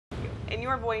In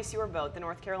your voice, your vote, the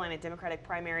North Carolina Democratic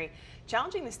primary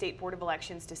challenging the State Board of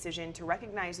Elections' decision to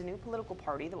recognize a new political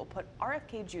party that will put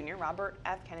RFK Jr., Robert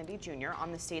F. Kennedy Jr.,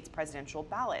 on the state's presidential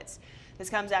ballots. This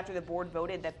comes after the board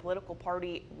voted that political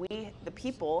party We the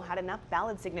People had enough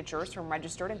ballot signatures from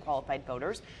registered and qualified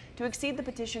voters to exceed the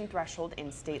petition threshold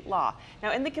in state law.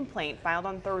 Now, in the complaint filed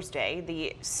on Thursday,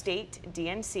 the state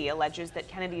DNC alleges that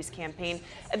Kennedy's campaign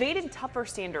evaded tougher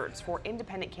standards for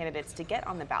independent candidates to get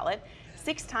on the ballot,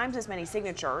 6 times as many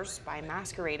signatures by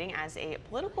masquerading as a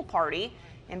political party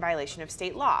in violation of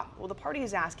state law. Well, the party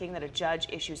is asking that a judge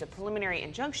issues a preliminary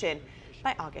injunction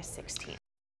by August 16th.